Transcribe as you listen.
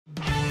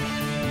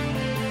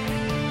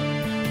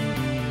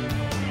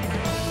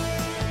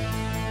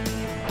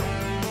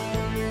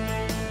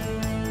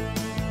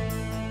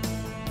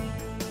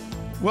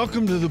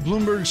Welcome to the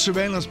Bloomberg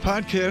Surveillance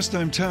Podcast.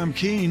 I'm Tom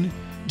Keene.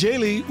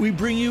 Daily, we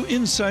bring you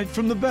insight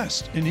from the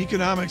best in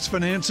economics,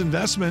 finance,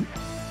 investment,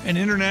 and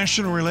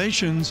international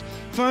relations.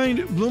 Find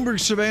Bloomberg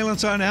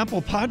Surveillance on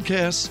Apple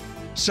Podcasts,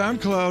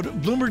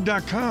 SoundCloud,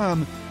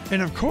 Bloomberg.com,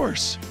 and of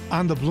course,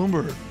 on the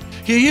Bloomberg.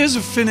 He is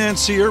a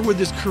financier with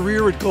his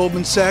career at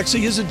Goldman Sachs.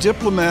 He is a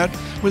diplomat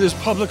with his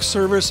public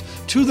service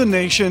to the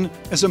nation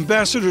as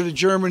ambassador to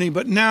Germany.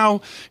 But now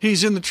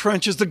he's in the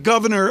trenches, the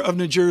governor of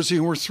New Jersey,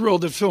 and we're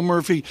thrilled that Phil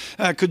Murphy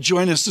could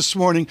join us this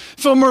morning.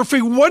 Phil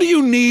Murphy, what do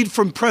you need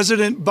from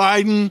President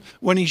Biden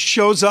when he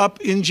shows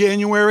up in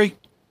January?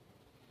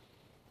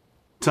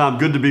 Tom,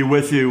 good to be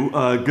with you.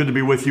 Good to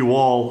be with you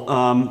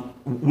all.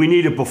 We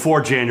need it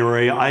before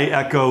January. I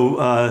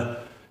echo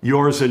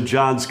yours and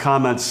John's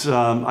comments.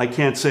 I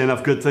can't say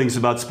enough good things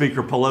about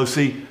Speaker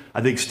Pelosi.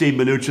 I think Steve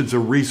Mnuchin's a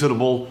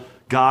reasonable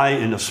guy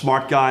and a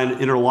smart guy and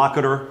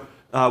interlocutor.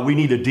 We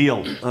need a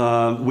deal.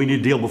 We need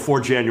a deal before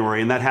January,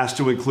 and that has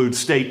to include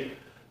state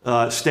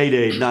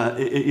aid.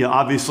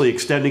 Obviously,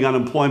 extending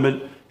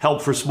unemployment,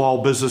 help for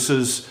small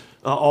businesses,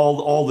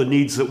 all the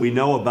needs that we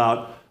know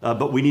about.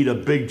 But we need a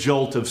big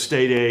jolt of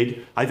state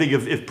aid. I think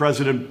if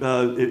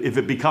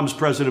it becomes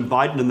President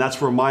Biden, and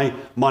that's where my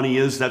money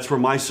is, that's where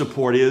my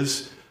support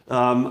is,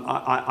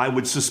 I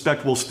would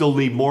suspect we'll still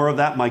need more of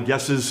that. My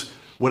guess is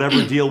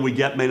whatever deal we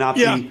get may not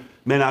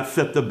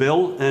fit the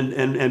bill,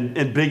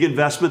 and big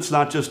investments,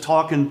 not just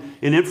talk in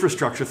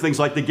infrastructure, things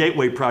like the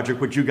Gateway Project,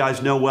 which you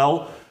guys know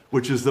well,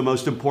 which is the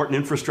most important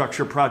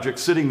infrastructure project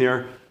sitting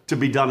there to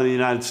be done in the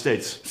United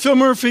States. Phil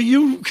Murphy,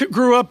 you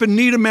grew up in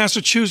Needham,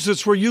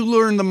 Massachusetts, where you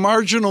learned the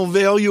marginal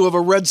value of a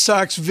Red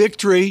Sox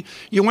victory.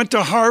 You went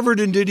to Harvard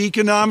and did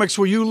economics,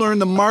 where you learned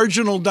the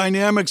marginal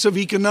dynamics of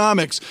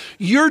economics.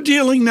 You're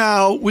dealing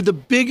now with the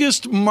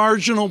biggest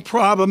marginal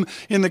problem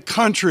in the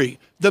country.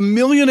 The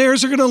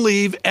millionaires are going to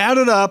leave,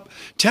 added up,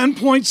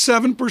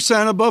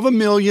 10.7% above $1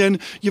 million.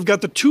 You've got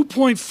the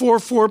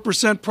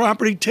 2.44%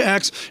 property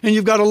tax, and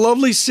you've got a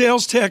lovely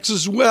sales tax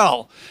as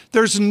well.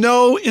 There's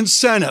no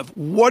incentive.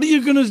 What are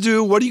you going to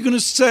do? What are you going to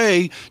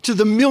say to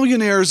the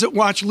millionaires that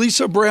watch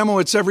Lisa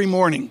Abramowitz every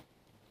morning?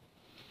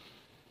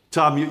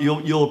 Tom,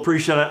 you'll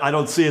appreciate it. I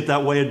don't see it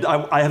that way.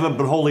 I haven't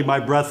been holding my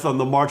breath on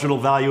the marginal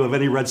value of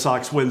any Red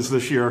Sox wins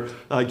this year,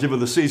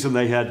 given the season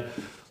they had.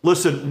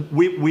 Listen,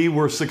 we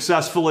were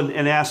successful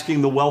in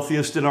asking the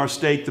wealthiest in our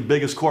state, the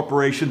biggest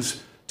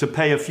corporations, to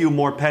pay a few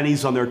more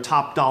pennies on their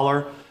top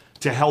dollar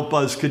to help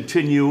us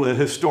continue a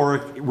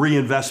historic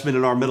reinvestment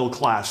in our middle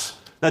class.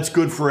 That's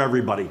good for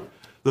everybody.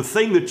 The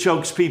thing that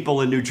chokes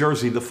people in New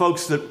Jersey, the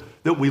folks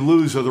that we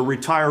lose are the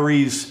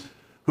retirees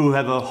who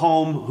have a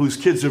home, whose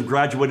kids have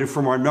graduated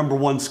from our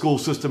 #1 school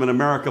system in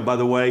America, by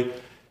the way,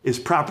 is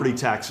property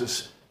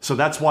taxes. So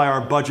that's why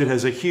our budget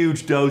has a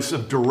huge dose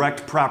of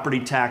direct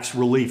property tax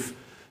relief.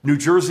 New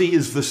Jersey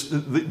is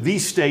the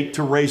state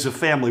to raise a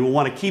family. We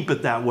want to keep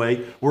it that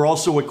way. We're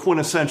also a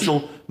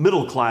quintessential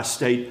middle-class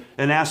state,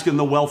 and asking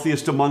the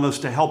wealthiest among us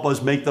to help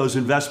us make those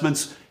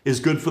investments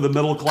is good for the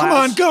middle class. Come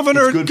on,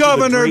 Governor,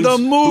 the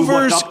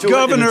movers,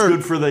 Governor. It's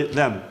good for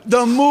them.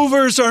 The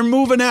movers are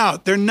moving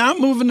out. They're not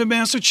moving to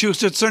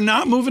Massachusetts. They're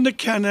not moving to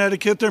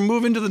Connecticut. They're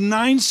moving to the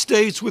 9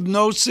 states with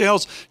no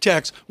sales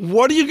tax.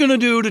 What are you going to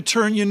do to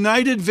turn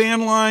United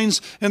Van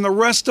Lines and the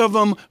rest of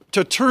them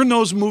to turn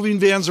those moving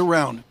vans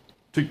around?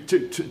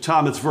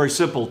 Tom, it's very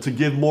simple. To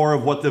give more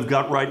of what they've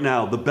got right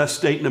now, the best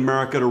state in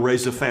America to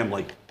raise a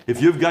family.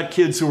 If you've got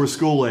kids who are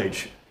school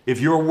age,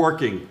 if you're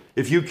working,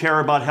 if you care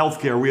about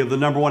healthcare, we have the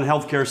 #1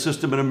 healthcare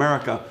system in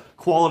America,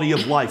 quality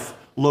of life,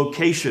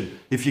 location.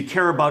 If you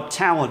care about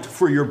talent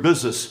for your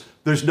business,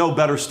 there's no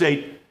better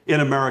state in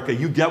America.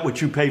 You get what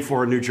you pay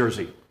for in New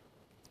Jersey.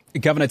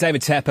 Governor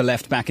David Tepper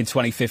left back in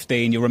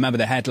 2015. You'll remember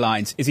the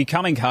headlines. Is he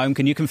coming home?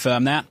 Can you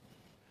confirm that?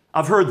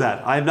 I've heard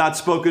that. I have not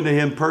spoken to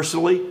him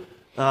personally.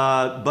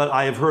 But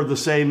I have heard the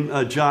same,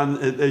 John,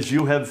 as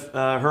you have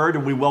heard,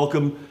 and we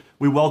welcome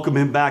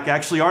him back.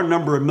 Actually, our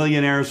number of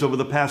millionaires over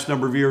the past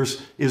number of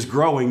years is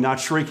growing, not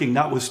shrinking,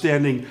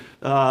 notwithstanding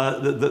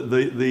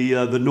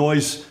the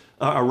noise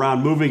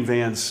around moving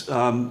vans.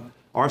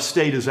 Our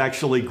state is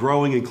actually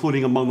growing,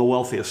 including among the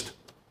wealthiest.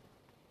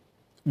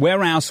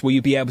 Where else will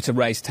you be able to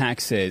raise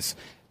taxes?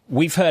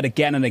 We've heard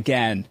again and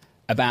again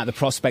about the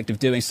prospect of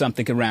doing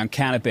something around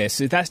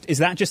cannabis. Is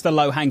that just the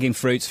low-hanging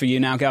fruits for you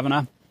now,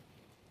 Governor?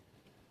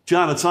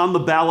 John, it's on the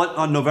ballot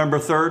on November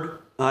 3rd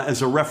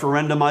as a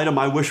referendum item.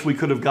 I wish we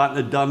could have gotten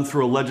it done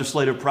through a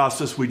legislative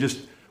process.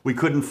 We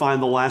couldn't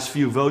find the last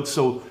few votes,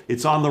 so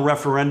it's on the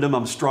referendum.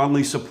 I'm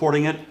strongly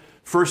supporting it.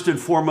 First and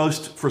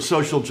foremost, for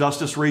social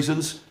justice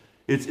reasons.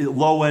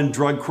 Low-end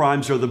drug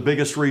crimes are the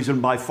biggest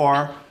reason by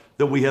far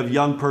that we have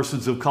young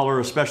persons of color,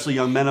 especially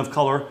young men of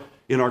color,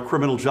 in our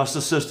criminal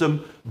justice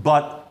system.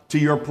 But to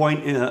your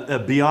point,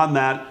 beyond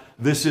that,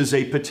 this is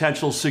a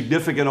potential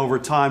significant over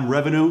time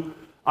revenue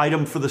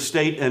item for the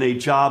state and a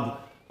job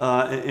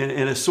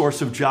and a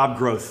source of job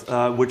growth,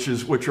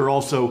 which are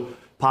also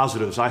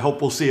positives. I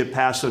hope we'll see it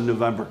pass in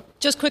November.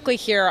 Just quickly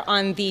here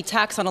on the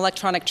tax on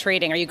electronic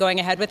trading, are you going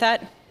ahead with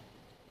that?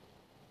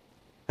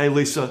 Hey,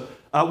 Lisa.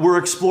 We're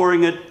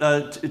exploring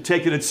it,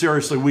 taking it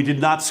seriously. We did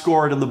not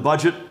score it in the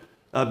budget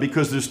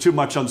because there's too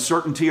much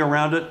uncertainty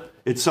around it.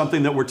 It's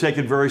something that we're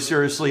taking very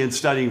seriously and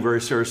studying very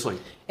seriously.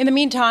 In the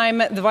meantime,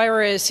 the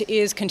virus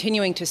is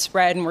continuing to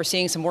spread, and we're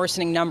seeing some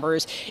worsening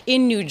numbers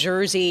in New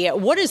Jersey.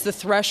 What is the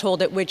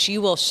threshold at which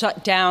you will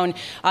shut down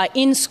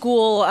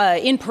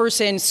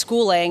in-person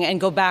schooling and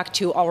go back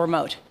to all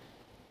remote?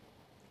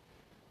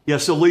 Yeah,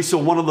 so Lisa,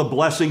 one of the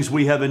blessings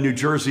we have in New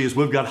Jersey is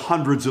we've got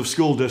hundreds of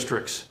school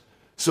districts.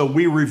 So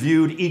we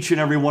reviewed each and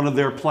every one of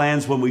their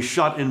plans when we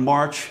shut in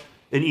March,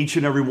 and each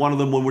and every one of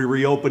them when we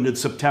reopened in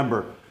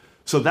September.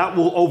 So that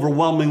will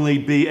overwhelmingly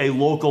be a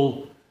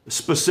local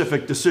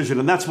specific decision.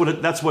 And that's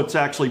what's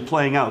actually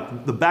playing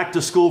out. The back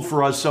to school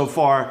for us so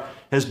far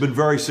has been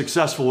very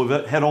successful.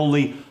 We've had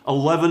only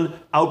 11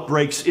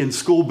 outbreaks in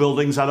school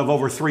buildings out of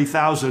over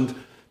 3,000,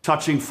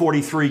 touching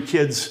 43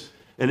 kids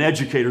and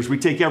educators. We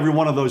take every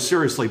one of those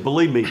seriously,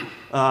 believe me,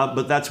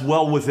 but that's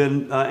well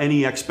within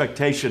any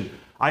expectation.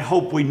 I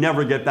hope we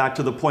never get back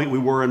to the point we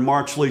were in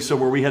March, Lisa,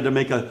 where we had to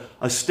make a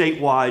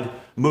statewide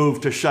move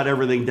to shut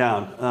everything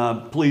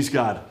down. Please,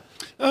 God.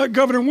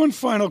 Governor, one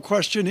final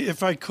question,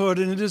 if I could,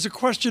 and it is a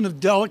question of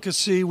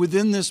delicacy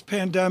within this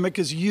pandemic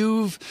as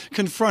you've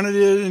confronted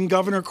it and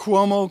Governor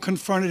Cuomo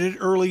confronted it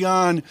early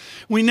on.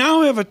 We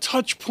now have a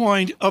touch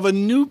point of a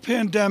new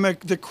pandemic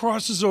that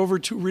crosses over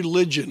to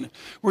religion,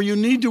 where you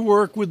need to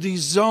work with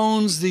these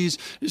zones, these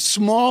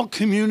small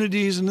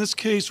communities, in this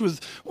case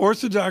with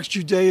Orthodox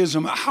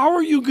Judaism. How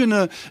are you going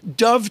to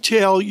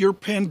dovetail your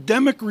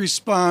pandemic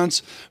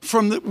response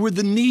with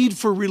the need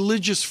for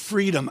religious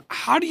freedom?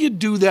 How do you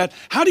do that?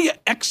 How do you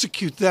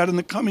execute that in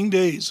the coming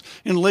days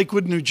in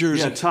Lakewood, New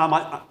Jersey? Yeah, Tom,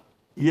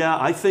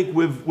 I think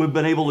we've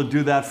been able to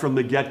do that from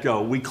the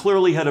get-go. We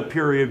clearly had a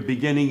period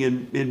beginning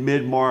in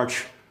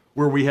mid-March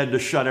where we had to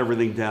shut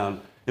everything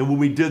down. And when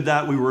we did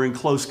that, we were in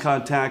close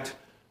contact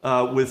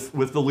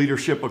with the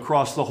leadership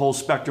across the whole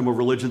spectrum of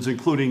religions,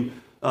 including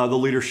the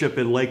leadership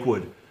in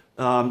Lakewood.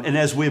 And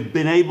as we've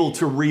been able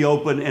to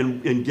reopen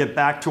and get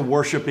back to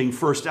worshiping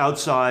first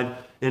outside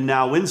and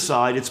now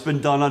inside, it's been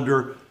done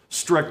under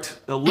strict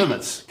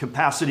limits,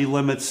 capacity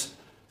limits,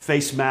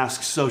 face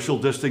masks, social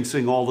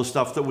distancing, all the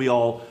stuff that we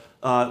all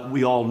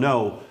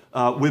know.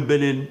 We've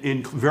been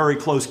in very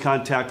close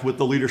contact with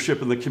the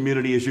leadership in the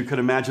community, as you can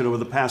imagine, over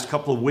the past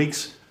couple of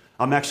weeks.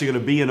 I'm actually going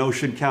to be in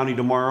Ocean County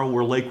tomorrow,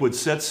 where Lakewood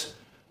sits.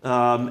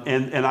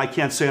 And I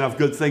can't say enough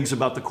good things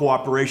about the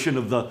cooperation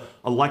of the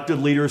elected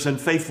leaders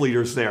and faith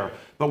leaders there.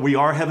 But we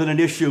are having an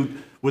issue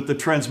with the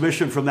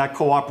transmission from that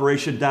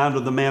cooperation down to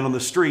the man on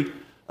the street.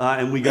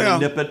 And we got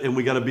to nip it, and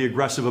we got to be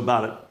aggressive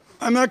about it.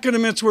 I'm not going to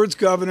mince words,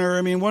 Governor.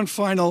 I mean, one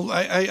final,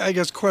 I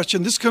guess,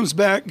 question. This comes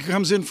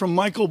in from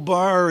Michael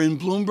Barr in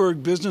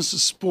Bloomberg Business of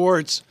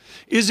Sports.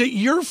 Is it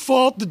your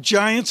fault the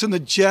Giants and the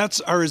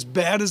Jets are as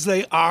bad as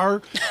they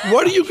are?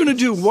 What are you going to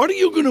do? What are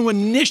you going to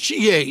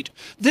initiate?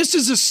 This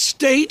is a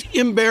state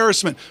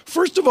embarrassment.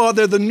 First of all,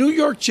 they're the New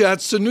York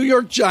Jets, the New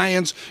York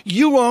Giants.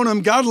 You own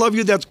them. God love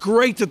you. That's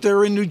great that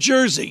they're in New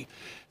Jersey.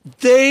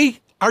 They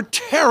are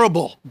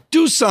terrible.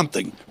 Do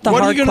something.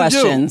 What are you going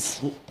to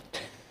do?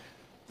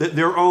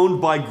 They're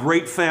owned by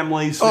great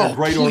families, they're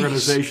great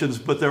organizations,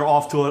 but they're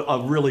off to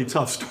a really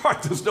tough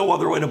start. There's no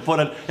other way to put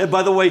it. And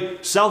by the way,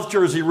 South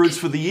Jersey roots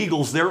for the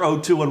Eagles. They're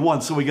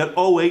 0-2-1, so we got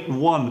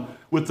 0-8-1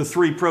 with the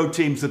three pro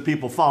teams that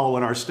people follow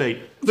in our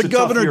state. The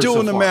governor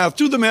doing the math.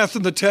 Do the math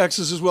and the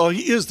taxes as well.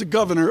 He is the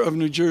governor of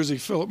New Jersey,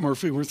 Philip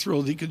Murphy. We're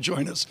thrilled he could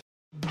join us.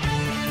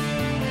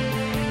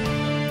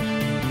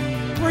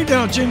 Right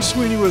now, James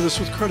Sweeney with us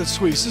with Credit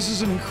Suisse. This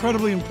is an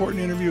incredibly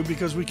important interview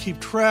because we keep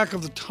track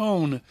of the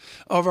tone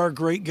of our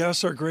great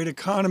guests, our great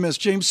economist.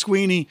 James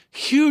Sweeney,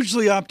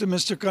 hugely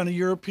optimistic on a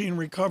European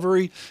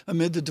recovery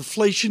amid the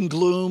deflation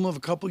gloom of a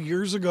couple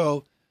years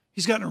ago.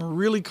 He's gotten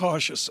really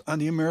cautious on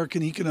the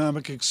American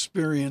economic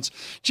experience.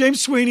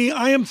 James Sweeney,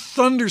 I am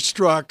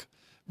thunderstruck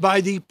by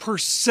the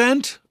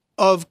percent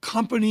of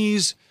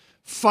companies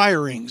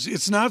firings.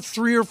 It's not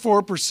 3 or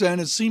 4%.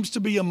 It seems to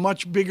be a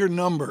much bigger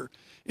number.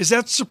 Is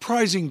that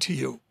surprising to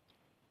you?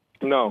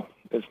 No,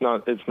 it's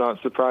not. It's not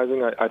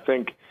surprising. I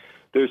think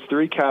there's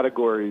three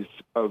categories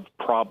of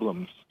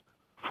problems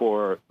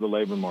for the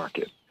labor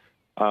market.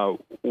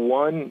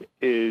 One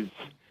is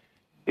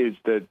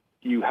that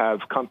you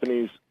have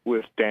companies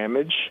with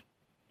damage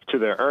to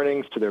their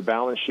earnings, to their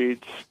balance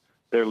sheets.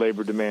 Their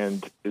labor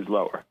demand is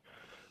lower.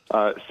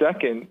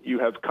 Second, you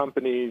have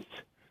companies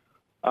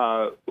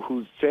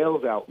whose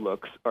sales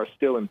outlooks are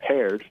still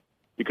impaired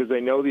because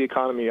they know the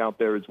economy out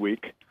there is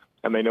weak,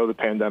 and they know the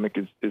pandemic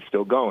is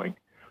still going.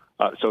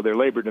 So their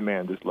labor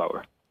demand is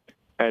lower.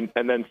 And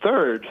then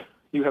third,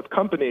 you have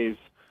companies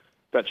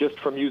that just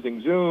from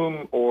using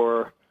Zoom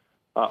or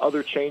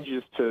other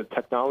changes to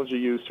technology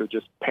use or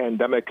just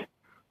pandemic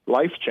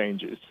life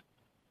changes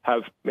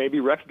have maybe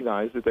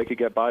recognized that they could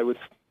get by with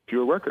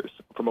fewer workers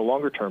from a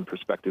longer-term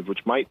perspective,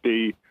 which might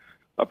be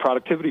a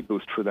productivity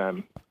boost for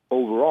them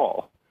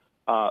overall.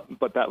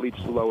 But that leads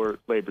to lower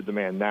labor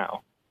demand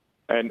now.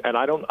 And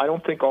I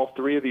don't think all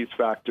three of these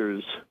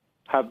factors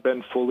have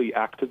been fully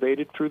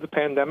activated through the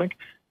pandemic.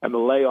 And the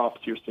layoffs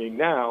you're seeing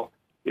now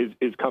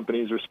is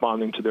companies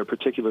responding to their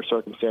particular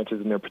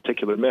circumstances and their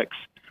particular mix.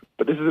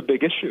 But this is a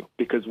big issue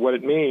because what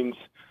it means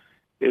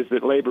is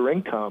that labor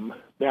income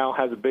now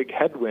has a big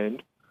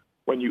headwind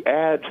when you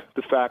add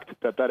the fact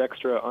that that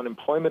extra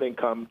unemployment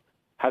income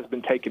has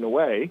been taken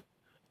away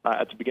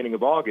at the beginning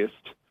of August,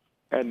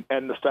 and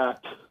the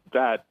fact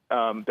that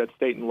that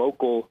state and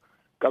local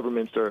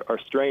governments are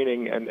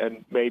straining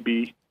and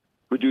maybe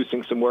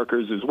reducing some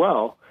workers as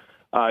well.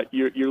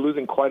 You're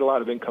losing quite a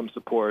lot of income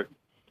support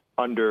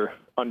under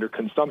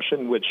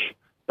consumption, which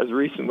as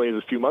recently as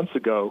a few months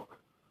ago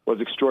was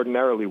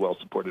extraordinarily well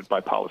supported by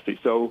policy.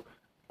 So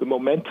the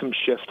momentum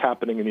shift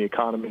happening in the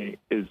economy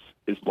is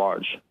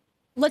large.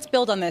 Let's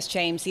build on this,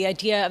 James. The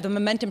idea of the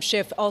momentum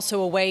shift also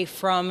away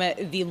from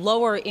the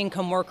lower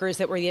income workers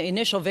that were the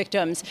initial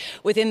victims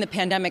within the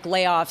pandemic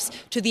layoffs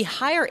to the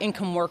higher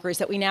income workers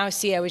that we now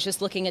see. I was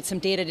just looking at some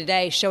data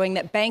today showing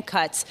that bank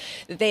cuts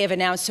that they have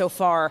announced so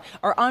far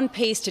are on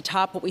pace to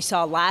top what we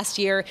saw last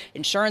year.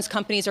 Insurance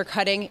companies are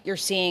cutting. You're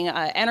seeing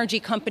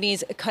energy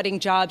companies cutting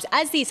jobs.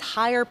 As these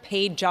higher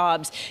paid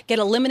jobs get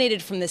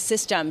eliminated from the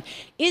system,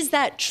 is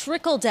that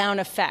trickle down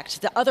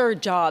effect, the other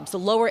jobs, the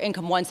lower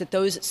income ones that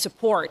those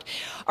support,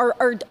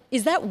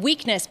 is that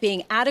weakness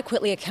being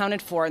adequately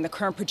accounted for in the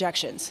current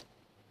projections?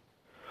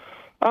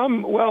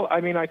 Well, I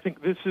mean, I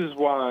think this is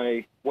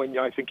why when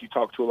I think you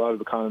talk to a lot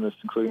of economists,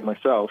 including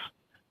myself,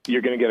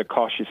 you're going to get a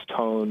cautious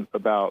tone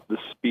about the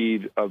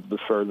speed of the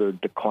further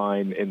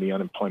decline in the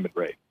unemployment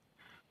rate.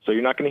 So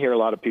you're not going to hear a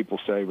lot of people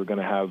say we're going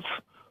to have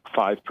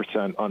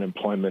 5%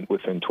 unemployment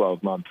within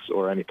 12 months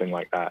or anything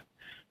like that.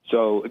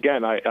 So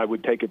again, I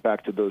would take it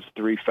back to those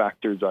three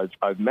factors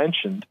I've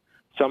mentioned.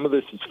 Some of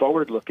this is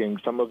forward-looking,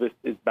 some of it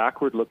is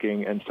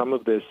backward-looking, and some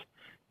of this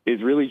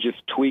is really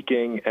just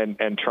tweaking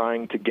and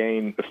trying to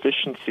gain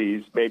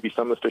efficiencies, maybe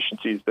some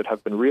efficiencies that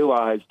have been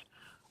realized,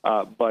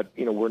 but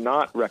were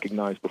not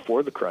recognized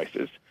before the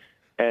crisis.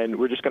 And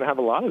we're just going to have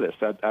a lot of this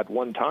at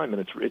one time,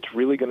 and it's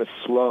really going to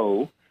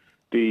slow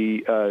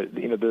the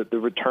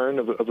return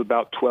of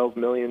about 12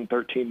 million,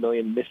 13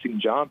 million missing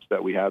jobs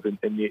that we have in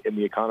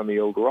the economy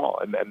overall,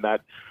 and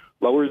that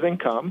lowers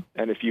income.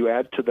 And if you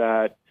add to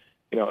that,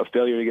 a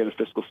failure to get a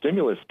fiscal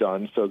stimulus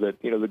done so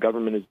that, the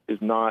government is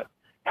not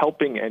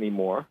helping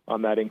anymore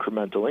on that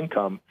incremental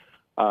income,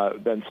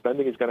 then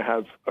spending is going to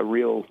have a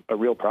real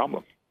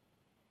problem.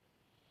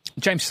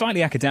 James,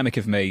 slightly academic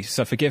of me,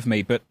 so forgive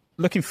me, but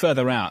looking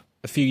further out,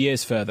 a few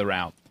years further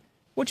out,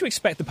 what do you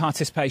expect the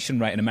participation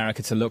rate in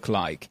America to look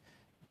like,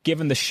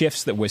 given the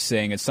shifts that we're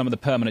seeing and some of the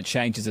permanent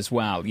changes as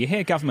well? You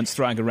hear governments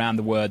throwing around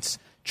the words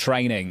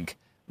training,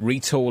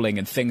 retooling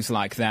and things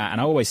like that, and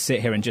I always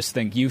sit here and just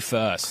think, you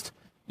first.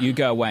 You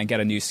go away and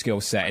get a new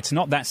skill set. It's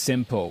not that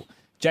simple.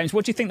 James,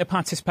 what do you think the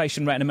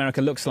participation rate in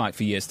America looks like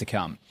for years to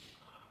come?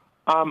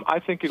 I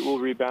think it will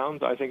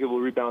rebound. I think it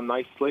will rebound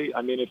nicely.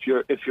 I mean, if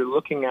you're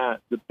looking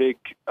at the big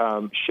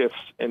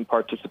shifts in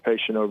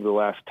participation over the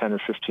last 10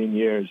 or 15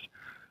 years,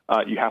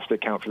 you have to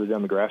account for the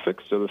demographics.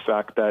 So the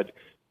fact that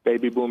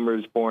baby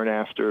boomers born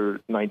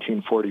after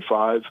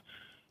 1945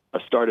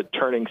 started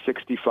turning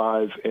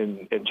 65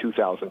 in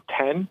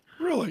 2010.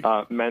 Really?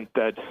 Meant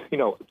that,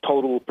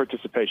 total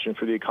participation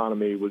for the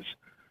economy was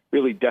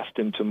really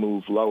destined to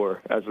move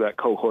lower as that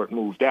cohort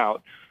moved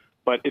out.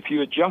 But if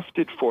you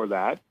adjusted for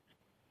that,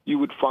 you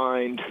would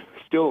find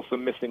still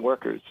some missing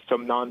workers,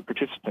 some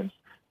non-participants.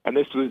 And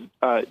this was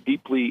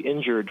deeply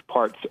injured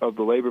parts of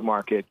the labor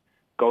market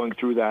going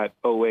through that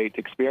 2008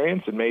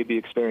 experience and maybe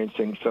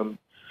experiencing some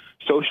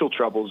social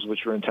troubles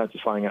which were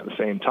intensifying at the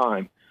same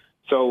time.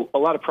 So a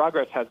lot of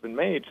progress has been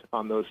made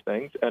on those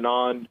things, and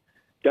on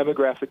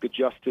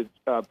demographic-adjusted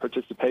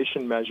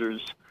participation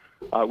measures,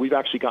 we've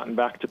actually gotten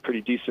back to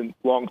pretty decent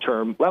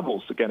long-term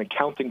levels, again,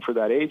 accounting for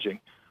that aging.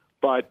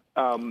 But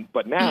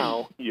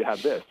now you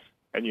have this,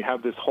 and you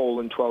have this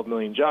hole in 12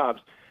 million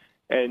jobs.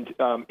 And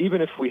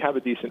even if we have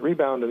a decent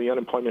rebound and the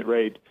unemployment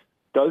rate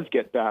does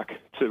get back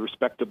to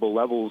respectable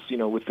levels,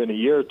 within a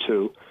year or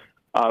two,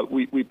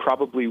 we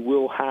probably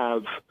will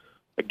have,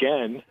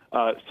 again,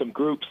 some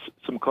groups,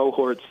 some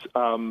cohorts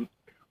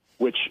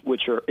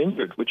which are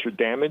injured, which are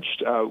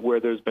damaged, where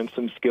there's been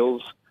some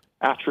skills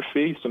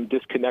atrophy, some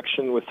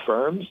disconnection with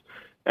firms,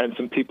 and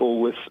some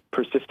people with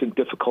persistent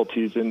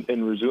difficulties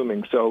in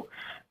resuming. So,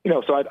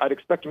 I'd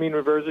expect mean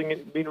reversion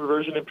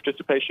in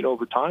participation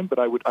over time, but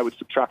I would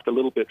subtract a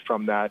little bit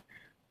from that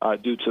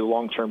due to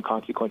long-term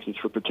consequences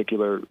for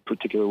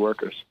particular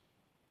workers.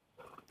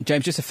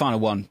 James, just a final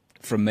one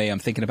from me. I'm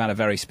thinking about a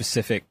very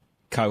specific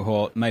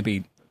cohort,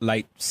 maybe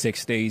late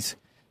 60s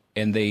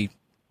in the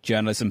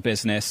journalism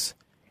business.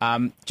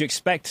 Do you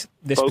expect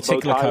this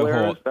particular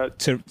cohort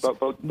to...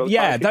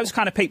 those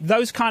kind of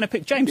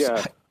people. James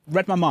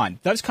read my mind.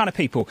 Those kind of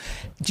people.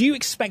 Do you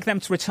expect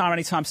them to retire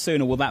anytime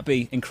soon, or will that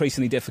be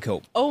increasingly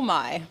difficult? Oh,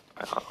 my.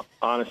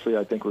 Honestly,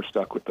 I think we're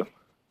stuck with them.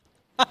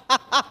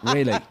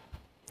 Really?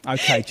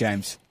 Okay,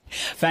 James.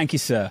 Thank you,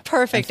 sir.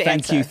 Perfect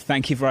answer.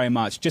 Thank you very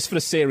much. Just for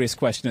the serious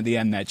question at the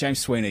end there, James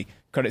Sweeney,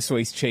 Credit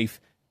Suisse Chief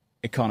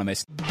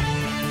Economist.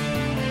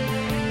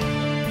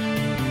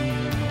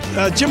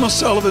 Jim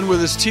O'Sullivan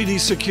with his TD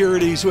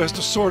Securities, who has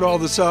to sort all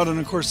this out, and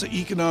of course the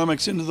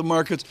economics into the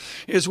markets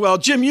as well.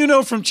 Jim, you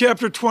know from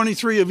Chapter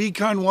 23 of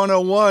Econ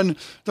 101,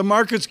 the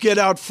markets get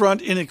out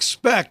front and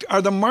expect.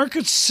 Are the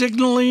markets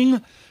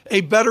signaling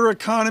a better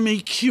economy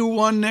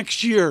Q1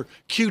 next year,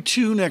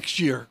 Q2 next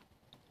year?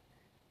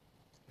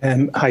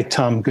 Hi,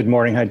 Tom. Good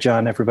morning. Hi,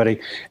 John, everybody.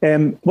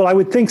 Well, I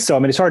would think so. I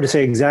mean, it's hard to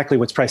say exactly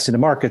what's priced into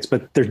markets,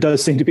 but there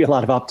does seem to be a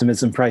lot of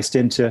optimism priced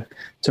into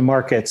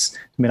markets.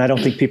 I mean, I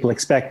don't think people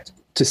expect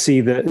to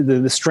see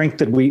the strength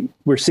that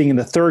we're seeing in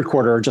the third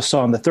quarter or just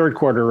saw in the third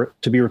quarter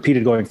to be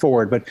repeated going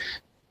forward. But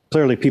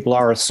clearly, people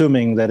are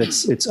assuming that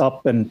it's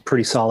up and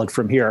pretty solid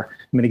from here.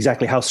 I mean,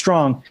 exactly how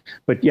strong,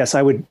 but yes,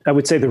 I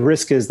would say the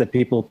risk is that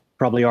people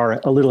probably are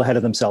a little ahead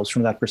of themselves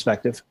from that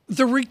perspective.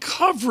 The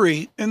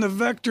recovery and the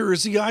vector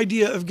is the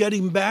idea of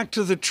getting back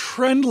to the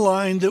trend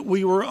line that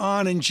we were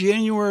on in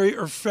January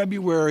or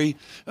February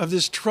of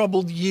this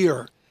troubled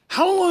year.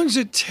 How long does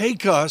it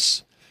take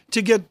us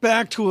to get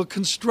back to a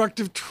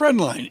constructive trend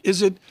line?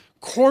 Is it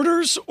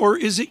quarters or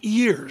is it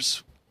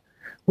years?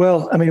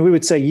 Well, I mean, we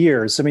would say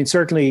years. I mean,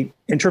 certainly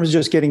in terms of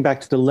just getting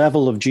back to the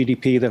level of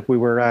GDP that we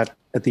were at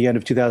the end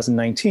of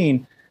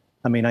 2019,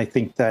 I mean, I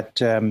think that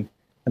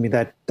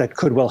that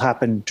could well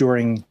happen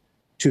during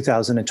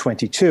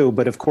 2022.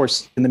 But of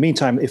course, in the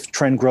meantime, if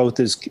trend growth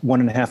is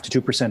 1.5%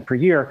 to 2% per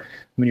year,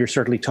 I mean, you're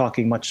certainly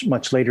talking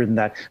much later than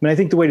that. I mean, I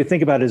think the way to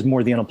think about it is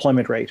more the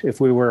unemployment rate.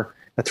 If we were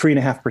at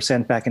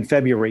 3.5% back in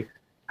February,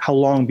 how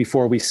long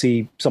before we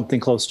see something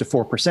close to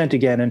 4%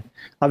 again? And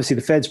obviously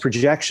the Fed's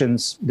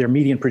projections, their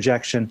median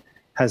projection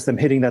has them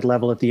hitting that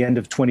level at the end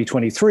of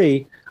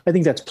 2023. I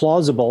think that's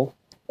plausible,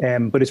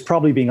 but it's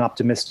probably being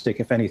optimistic,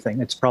 if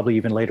anything. It's probably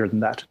even later than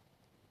that.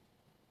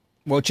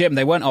 Well, Jim,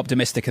 they weren't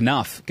optimistic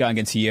enough going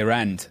into year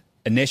end.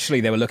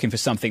 Initially, they were looking for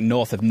something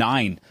north of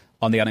 9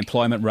 on the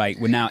unemployment rate.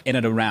 We're now in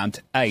at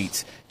around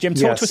 8. Jim,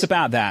 talk to us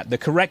about that. The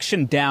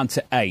correction down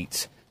to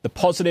 8, the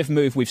positive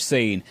move we've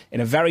seen in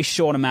a very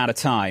short amount of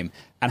time,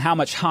 and how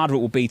much harder it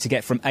will be to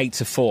get from 8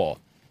 to 4.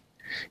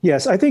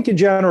 Yes, I think in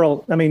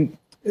general, I mean,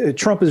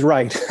 Trump is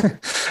right,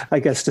 I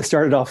guess, to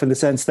start it off in the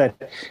sense that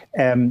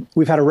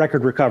we've had a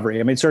record recovery.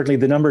 I mean, certainly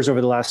the numbers over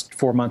the last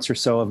 4 months or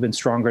so have been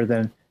stronger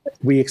than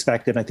we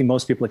expected. I think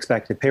most people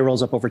expected.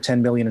 Payroll's up over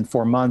 10 million in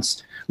 4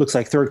 months. Looks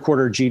like third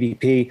quarter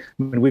GDP.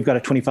 I mean, we've got a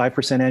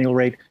 25% annual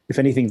rate. If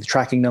anything, the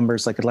tracking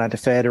numbers like Atlanta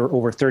Fed are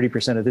over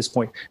 30% at this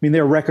point. I mean,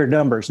 they're record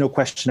numbers, no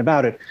question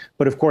about it.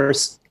 But of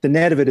course, the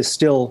net of it is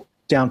still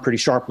down pretty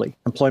sharply.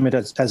 Employment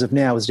as of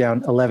now is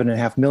down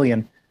 11.5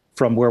 million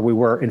from where we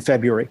were in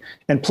February.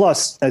 And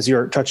plus, as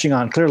you're touching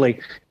on, clearly,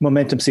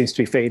 momentum seems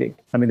to be fading.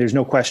 I mean, there's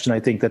no question,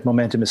 I think, that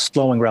momentum is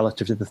slowing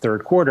relative to the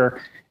third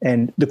quarter.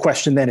 And the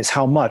question then is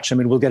how much? I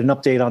mean, we'll get an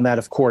update on that,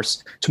 of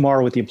course,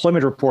 tomorrow with the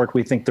employment report.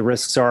 We think the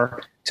risks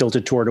are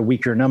tilted toward a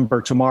weaker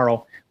number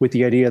tomorrow, with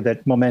the idea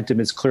that momentum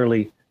is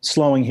clearly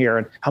slowing here.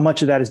 And how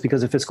much of that is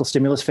because of fiscal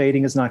stimulus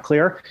fading is not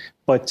clear.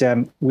 But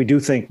we do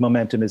think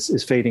momentum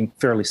is fading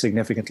fairly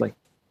significantly.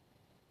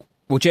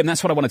 Well, Jim,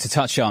 that's what I wanted to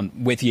touch on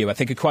with you. I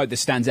think a quote that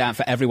stands out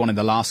for everyone in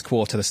the last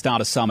quarter, the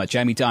start of summer,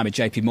 Jamie Dimon,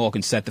 JP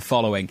Morgan, said the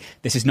following: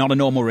 "This is not a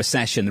normal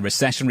recession. The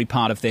recessionary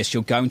part of this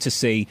you're going to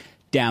see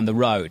down the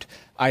road."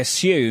 I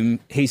assume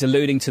he's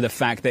alluding to the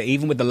fact that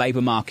even with the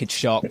labour market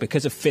shock,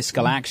 because of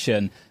fiscal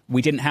action,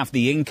 we didn't have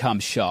the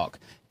income shock.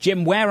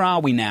 Jim, where are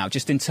we now,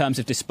 just in terms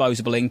of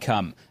disposable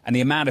income and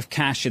the amount of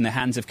cash in the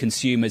hands of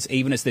consumers,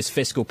 even as this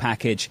fiscal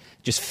package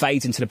just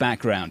fades into the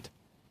background?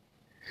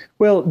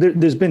 Well,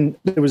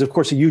 there was, of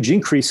course, a huge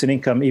increase in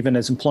income, even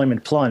as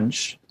employment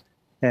plunged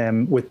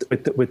with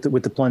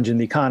the plunge in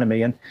the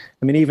economy. And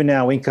I mean, even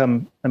now,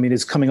 income, I mean,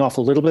 is coming off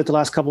a little bit the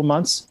last couple of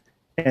months,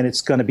 and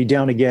it's going to be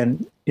down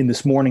again in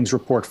this morning's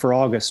report for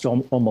August,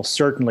 almost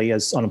certainly,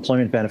 as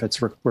unemployment benefits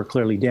were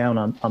clearly down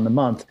on the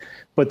month.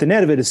 But the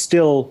net of it is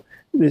still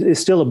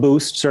a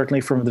boost,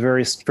 certainly from the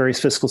various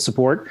fiscal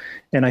support.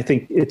 And I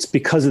think it's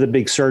because of the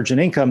big surge in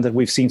income that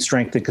we've seen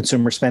strength in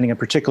consumer spending in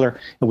particular.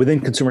 And within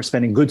consumer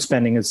spending, goods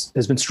spending has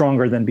been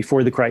stronger than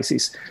before the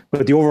crisis.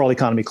 But the overall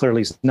economy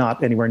clearly is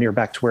not anywhere near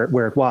back to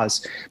where it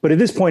was. But at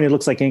this point, it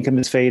looks like income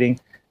is fading.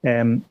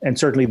 And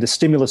certainly the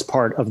stimulus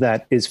part of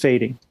that is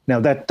fading. Now,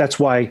 that's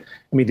why,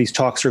 I mean, these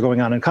talks are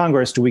going on in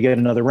Congress. Do we get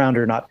another round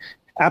or not?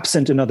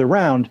 Absent another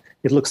round,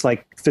 it looks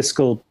like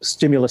fiscal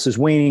stimulus is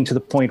waning to the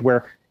point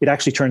where it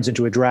actually turns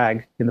into a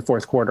drag in the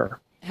fourth quarter.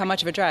 How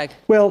much of a drag?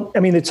 Well, I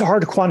mean, it's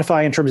hard to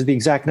quantify in terms of the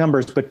exact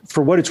numbers, but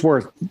for what it's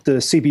worth, the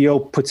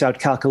CBO puts out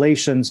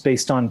calculations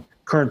based on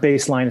current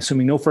baseline,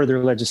 assuming no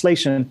further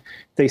legislation.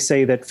 They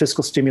say that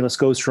fiscal stimulus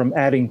goes from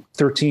adding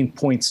 13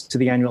 points to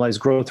the annualized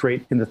growth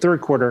rate in the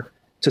third quarter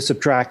to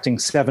subtracting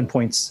 7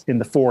 points in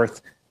the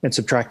fourth and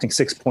subtracting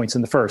 6 points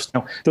in the first.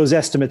 Now, those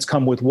estimates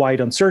come with wide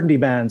uncertainty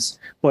bands,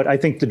 but I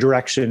think the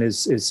direction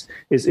is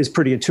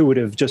pretty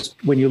intuitive. Just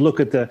when you look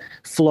at the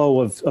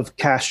flow of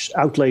cash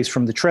outlays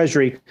from the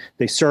Treasury,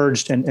 they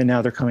surged and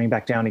now they're coming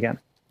back down again.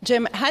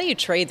 Jim, how do you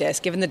trade this,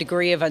 given the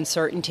degree of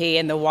uncertainty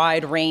and the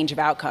wide range of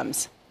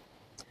outcomes?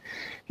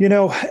 You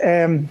know,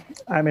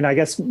 I mean, I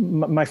guess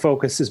my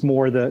focus is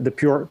more the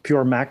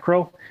pure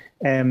macro.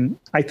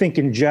 I think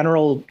in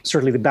general,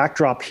 certainly the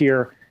backdrop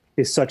here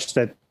is such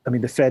that,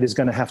 the Fed is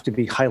going to have to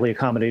be highly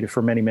accommodative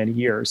for many, many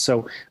years.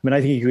 So, I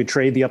think you could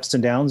trade the ups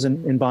and downs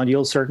in bond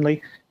yields,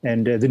 certainly,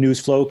 and the news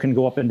flow can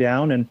go up and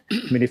down. And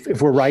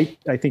if we're right,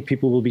 I think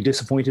people will be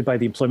disappointed by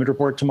the employment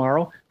report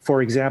tomorrow,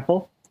 for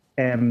example.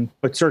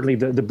 But certainly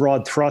the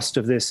broad thrust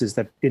of this is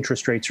that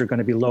interest rates are going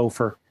to be low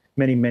for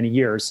many, many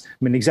years.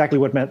 Exactly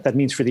what that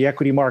means for the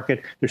equity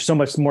market. There's so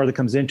much more that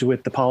comes into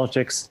it, the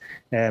politics,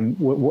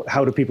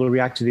 how do people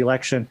react to the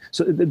election?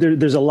 So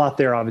there's a lot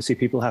there, obviously,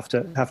 people have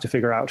to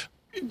figure out.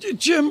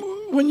 Jim,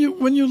 when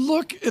you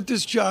look at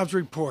this jobs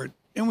report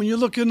and when you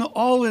look in the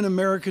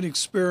all-in-American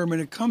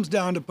experiment, it comes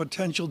down to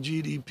potential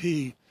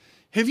GDP.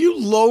 Have you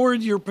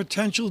lowered your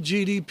potential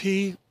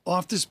GDP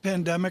off this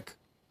pandemic?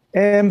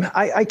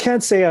 I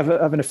can't say I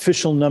have an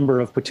official number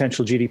of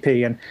potential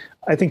GDP, and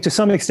I think to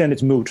some extent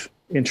it's moot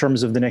in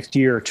terms of the next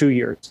year or 2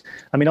 years.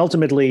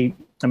 Ultimately,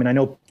 I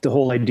know the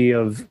whole idea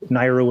of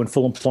NAIRU and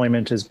full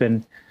employment has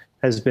been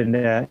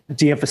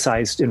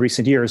de-emphasized in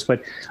recent years.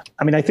 But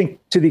I think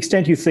to the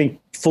extent you think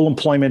full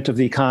employment of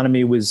the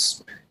economy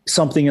was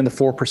something in the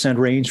 4%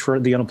 range for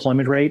the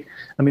unemployment rate,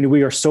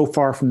 we are so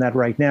far from that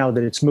right now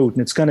that it's moot,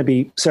 and it's going to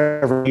be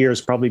several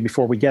years probably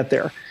before we get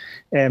there.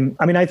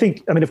 I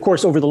think, of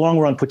course, over the long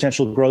run,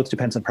 potential growth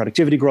depends on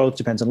productivity growth,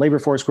 depends on labor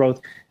force growth,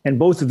 and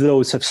both of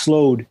those have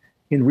slowed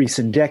in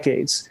recent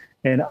decades.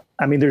 And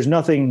there's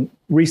nothing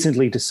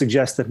recently to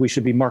suggest that we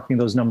should be marking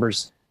those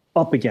numbers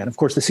up again. Of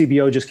course, the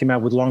CBO just came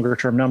out with longer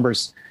term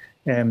numbers,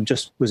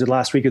 was it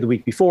last week or the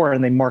week before,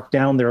 and they marked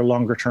down their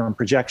longer term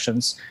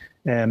projections.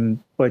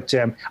 But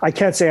I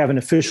can't say I have an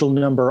official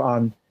number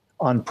on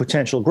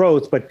potential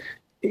growth, but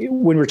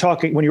when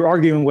you're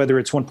arguing whether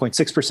it's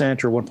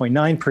 1.6% or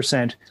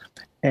 1.9%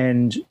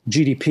 and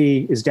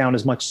GDP is down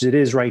as much as it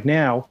is right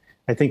now,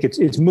 I think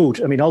it's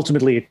moot.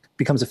 Ultimately, it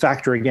becomes a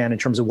factor again in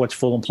terms of what's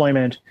full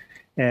employment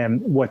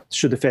and what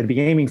should the Fed be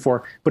aiming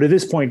for. But at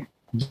this point,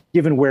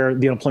 given where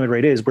the unemployment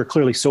rate is, we're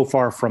clearly so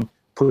far from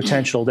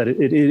potential that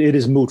it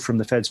is moot from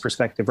the Fed's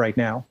perspective right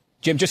now.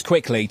 Jim, just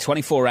quickly,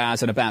 24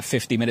 hours and about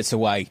 50 minutes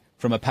away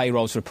from a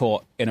payrolls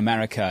report in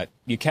America.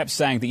 You kept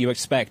saying that you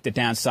expect a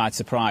downside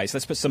surprise.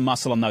 Let's put some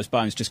muscle on those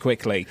bones just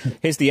quickly.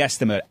 Here's the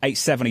estimate.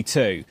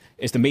 872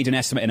 is the median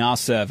estimate in our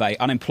survey.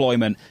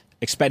 Unemployment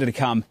expected to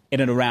come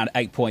in and around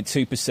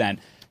 8.2%.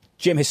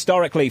 Jim,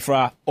 historically, for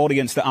our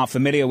audience that aren't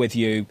familiar with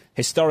you,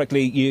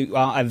 historically, you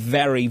are a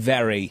very,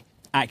 very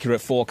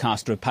accurate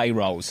forecaster of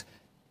payrolls.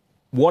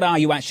 What are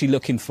you actually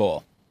looking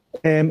for?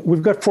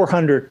 We've got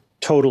 400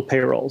 total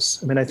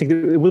payrolls. I think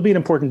it will be an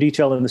important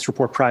detail in this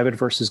report, private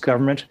versus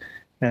government.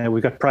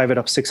 We've got private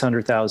up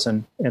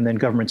 600,000 and then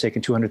government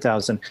taking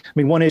 200,000.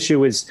 One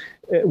issue is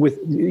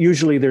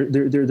usually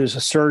there's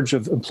a surge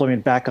of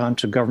employment back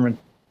onto government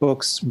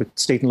books with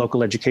state and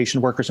local education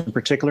workers in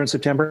particular in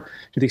September,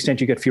 to the extent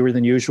you get fewer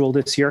than usual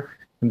this year.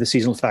 And the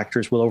seasonal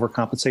factors will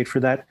overcompensate for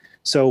that.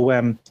 So,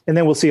 and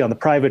then we'll see on the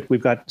private,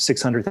 we've got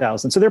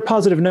 600,000. So they're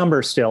positive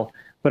numbers still.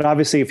 But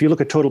obviously, if you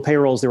look at total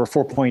payrolls, there were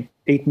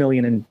 4.8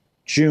 million in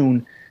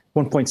June,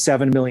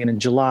 1.7 million in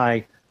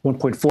July,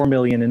 1.4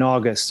 million in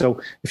August. So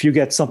if you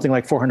get something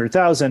like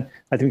 400,000,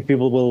 I think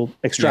people will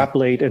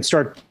extrapolate and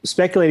start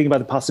speculating about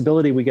the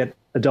possibility we get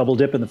a double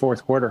dip in the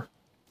fourth quarter.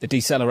 The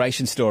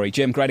deceleration story.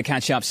 Jim, great to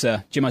catch up,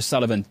 sir. Jim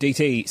O'Sullivan,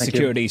 DT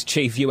Securities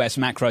Chief US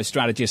Macro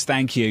Strategist.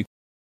 Thank you.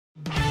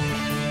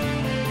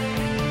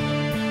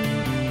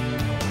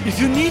 If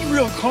you need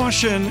real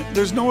caution,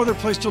 there's no other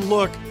place to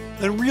look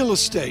than real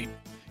estate.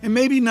 And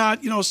maybe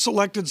not,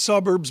 selected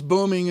suburbs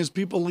booming as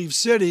people leave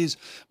cities,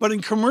 but in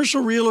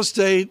commercial real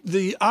estate,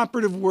 the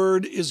operative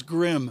word is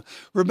grim.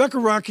 Rebecca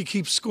Rocky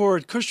keeps score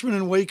at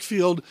Cushman &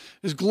 Wakefield,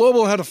 is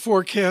global head of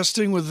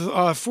forecasting with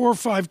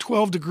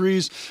 4-5-12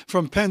 degrees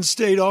from Penn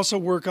State, also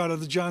work out of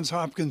the Johns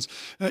Hopkins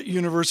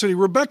University.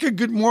 Rebecca,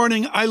 good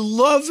morning. I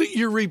love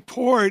your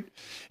report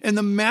and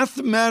the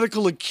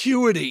mathematical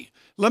acuity.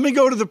 Let me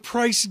go to the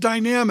price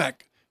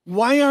dynamic.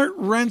 Why aren't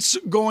rents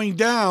going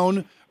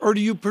down? Or do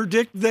you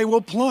predict they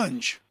will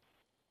plunge?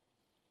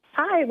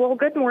 Hi, well,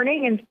 good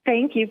morning, and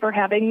thank you for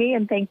having me,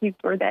 and thank you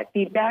for that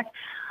feedback.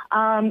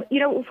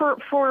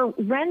 For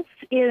rents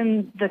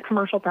in the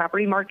commercial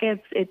property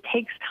markets, it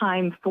takes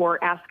time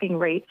for asking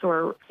rates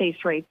or face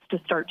rates to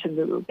start to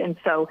move, and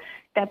so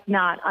that's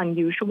not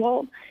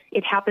unusual.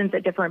 It happens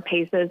at different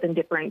paces in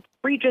different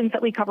regions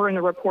that we cover in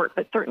the report,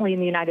 but certainly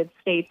in the United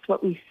States,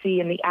 what we see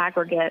in the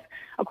aggregate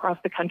across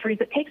the country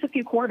is it takes a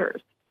few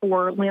quarters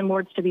for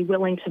landlords to be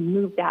willing to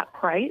move that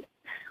price.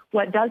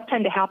 What does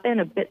tend to happen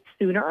a bit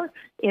sooner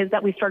is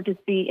that we start to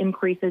see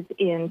increases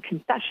in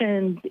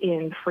concessions,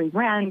 in free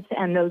rent,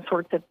 and those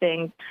sorts of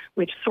things,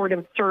 which sort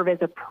of serve as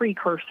a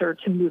precursor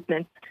to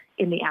movements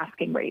in the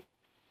asking rate.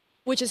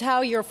 Which is how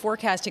you're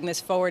forecasting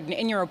this forward. And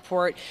in your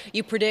report,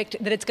 you predict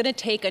that it's going to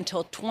take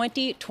until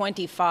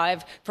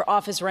 2025 for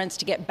office rents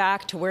to get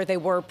back to where they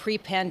were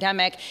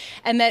pre-pandemic,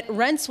 and that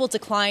rents will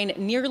decline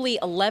nearly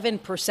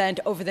 11%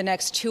 over the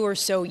next 2 or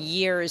so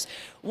years.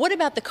 What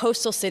about the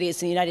coastal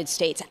cities in the United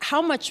States?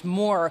 How much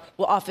more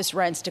will office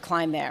rents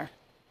decline there?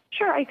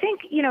 Sure. I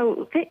think,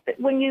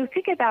 when you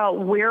think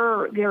about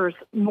where there's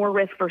more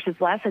risk versus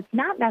less, it's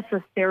not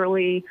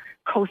necessarily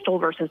coastal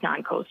versus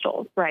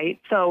non-coastal, right?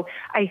 So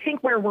I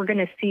think where we're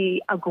going to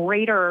see a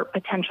greater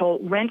potential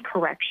rent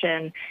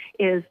correction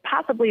is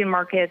possibly in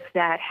markets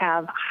that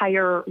have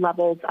higher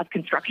levels of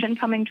construction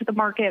coming to the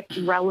market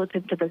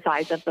relative to the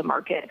size of the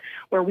market,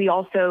 where we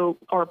also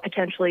are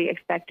potentially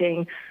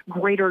expecting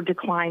greater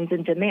declines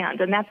in demand.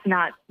 And that's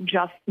not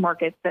just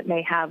markets that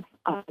may have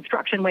a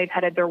construction wave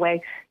headed their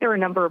way. There are a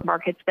number of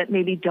markets that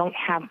maybe don't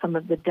have some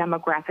of the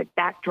demographic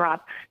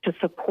backdrop to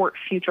support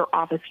future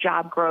office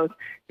job growth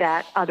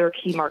that other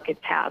key markets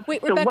have.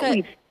 Wait, so Rebecca, what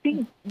we've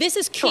seen, this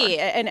is key,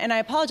 sure. and I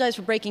apologize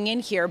for breaking in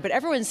here, but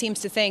everyone seems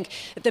to think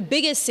that the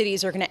biggest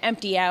cities are going to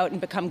empty out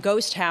and become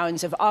ghost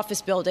towns of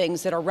office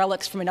buildings that are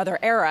relics from another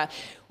era.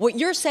 What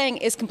you're saying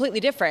is completely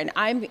different.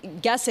 I'm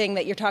guessing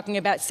that you're talking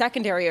about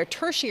secondary or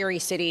tertiary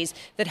cities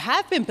that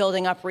have been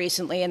building up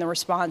recently in the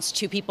response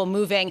to people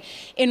moving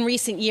in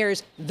recent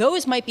years.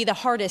 Those might be the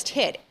hardest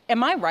hit.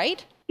 Am I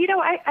right?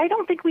 I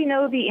don't think we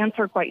know the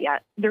answer quite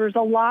yet. There's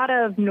a lot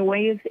of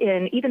noise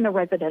in even the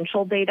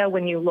residential data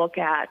when you look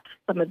at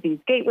some of these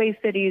gateway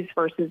cities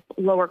versus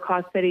lower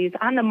cost cities.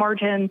 On the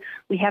margin,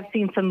 we have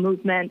seen some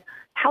movement.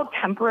 How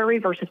temporary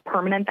versus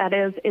permanent that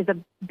is a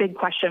big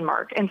question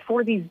mark. And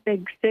for these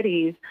big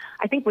cities,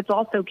 I think what's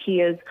also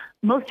key is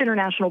most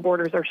international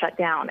borders are shut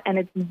down. And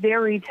it's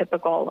very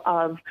typical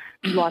of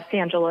Los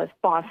Angeles,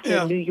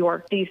 Boston, New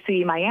York,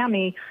 D.C.,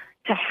 Miami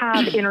to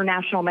have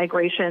international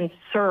migration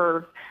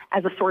serve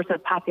as a source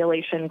of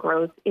population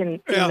growth in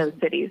those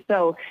cities.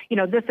 So,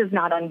 this is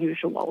not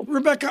unusual.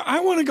 Rebecca, I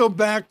want to go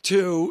back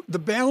to the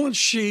balance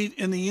sheet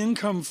and the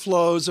income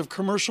flows of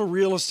commercial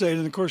real estate.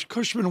 And, of course,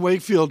 Cushman &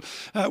 Wakefield,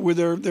 with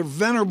their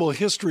venerable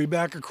history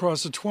back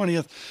across the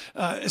 20th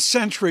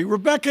century.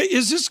 Rebecca,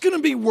 is this going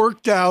to be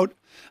worked out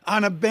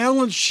on a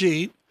balance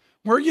sheet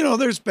where,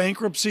 there's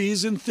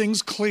bankruptcies and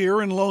things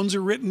clear and loans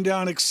are written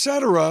down, et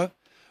cetera?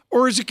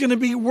 Or is it going to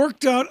be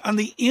worked out on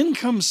the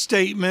income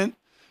statement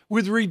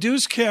with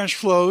reduced cash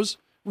flows,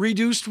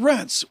 reduced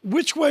rents?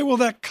 Which way will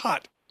that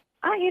cut?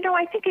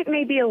 I think it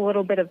may be a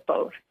little bit of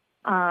both.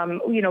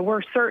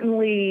 We're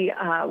certainly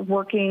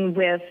working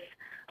with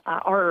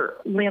our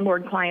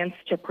landlord clients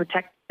to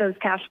protect those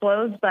cash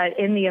flows, but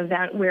in the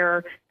event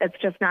where that's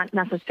just not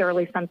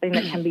necessarily something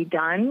that can be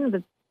done,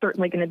 that's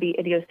certainly going to be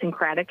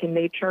idiosyncratic in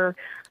nature.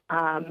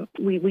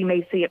 We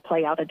may see it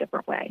play out a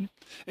different way.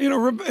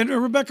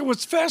 Rebecca,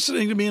 what's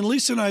fascinating to me, and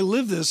Lisa and I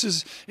live this,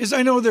 is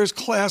I know there's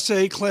Class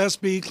A, Class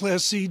B,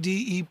 Class C,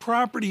 D, E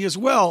property as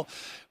well.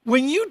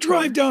 When you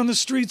drive down the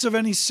streets of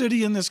any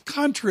city in this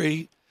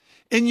country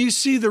and you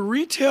see the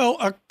retail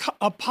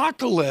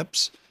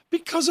apocalypse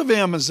because of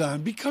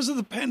Amazon, because of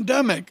the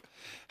pandemic,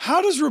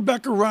 how does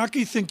Rebecca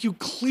Rocky think you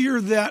clear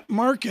that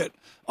market,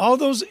 all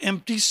those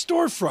empty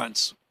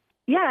storefronts?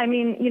 Yeah,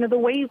 the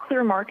way you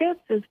clear markets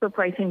is for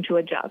pricing to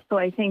adjust. So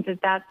I think that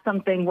that's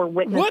something we're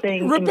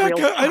witnessing. What? Rebecca,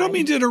 in real time. I don't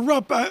mean to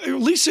interrupt.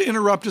 Lisa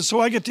interrupted, so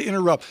I get to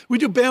interrupt. We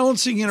do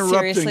balancing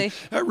interrupting,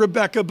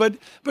 Rebecca. But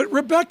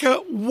Rebecca,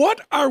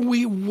 what are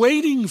we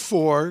waiting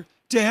for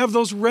to have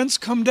those rents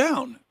come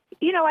down?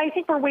 I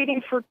think we're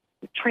waiting for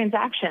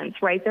transactions,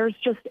 right?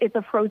 It's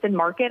a frozen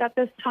market at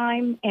this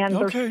time, and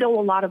there's still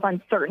a lot of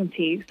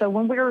uncertainty. So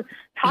when we're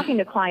talking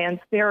to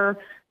clients, they're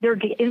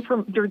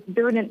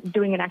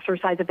doing an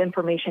exercise of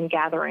information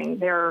gathering.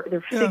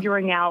 They're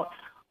figuring out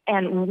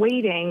and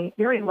waiting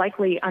very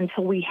likely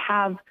until we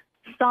have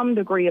some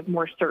degree of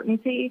more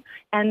certainty.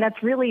 And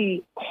that's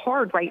really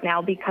hard right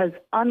now because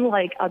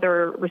unlike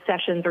other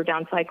recessions or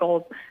down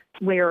cycles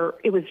where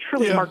it was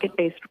truly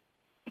market-based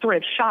sort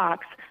of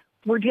shocks,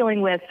 we're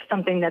dealing with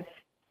something that's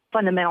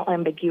fundamental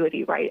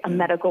ambiguity, right? A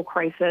medical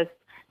crisis,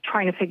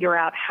 trying to figure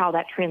out how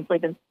that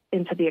translates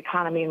into the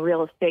economy and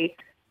real estate.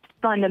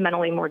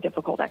 Fundamentally more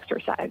difficult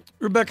exercise.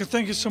 Rebecca,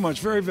 thank you so much.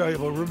 Very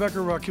valuable.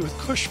 Rebecca Rocky with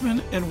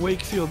Cushman &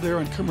 Wakefield there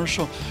on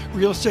commercial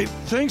real estate.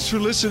 Thanks for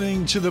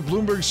listening to the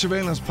Bloomberg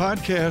Surveillance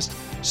Podcast.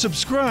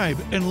 Subscribe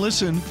and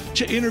listen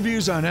to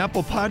interviews on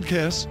Apple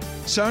Podcasts,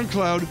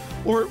 SoundCloud,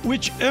 or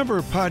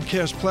whichever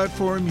podcast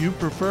platform you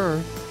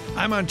prefer.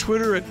 I'm on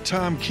Twitter at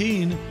Tom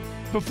Keene.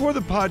 Before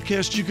the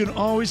podcast, you can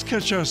always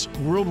catch us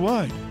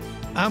worldwide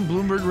on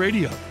Bloomberg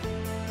Radio.